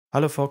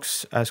Hello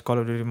folks, as Call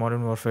of Duty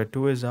Modern Warfare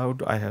 2 is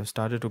out, I have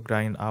started to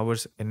grind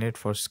hours in it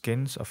for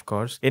skins, of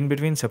course. In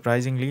between,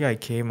 surprisingly, I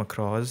came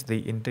across the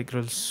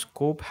integral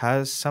scope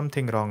has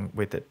something wrong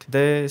with it.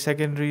 The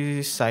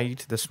secondary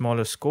sight, the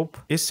smaller scope,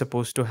 is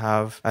supposed to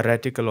have a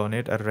reticle on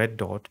it, a red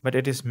dot, but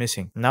it is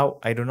missing. Now,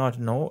 I do not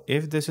know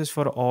if this is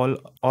for all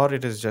or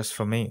it is just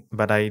for me,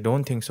 but I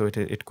don't think so.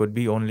 It could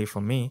be only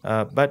for me.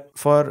 But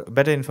for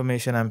better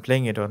information, I'm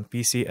playing it on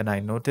PC and I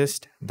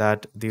noticed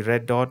that the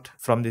red dot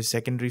from the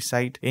secondary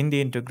sight in the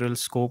integral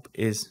scope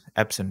is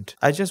absent.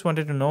 I just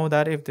wanted to know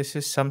that if this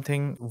is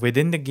something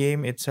within the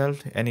game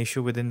itself, an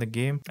issue within the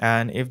game,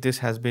 and if this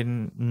has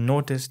been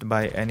noticed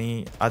by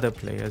any other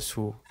players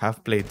who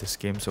have played this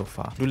game so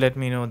far. Do let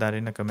me know that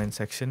in the comment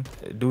section.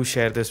 Do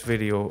share this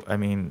video. I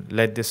mean,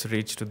 let this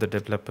reach to the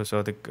developers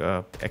or the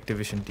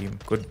Activision team.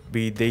 Could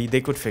be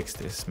they could fix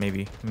this,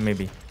 maybe.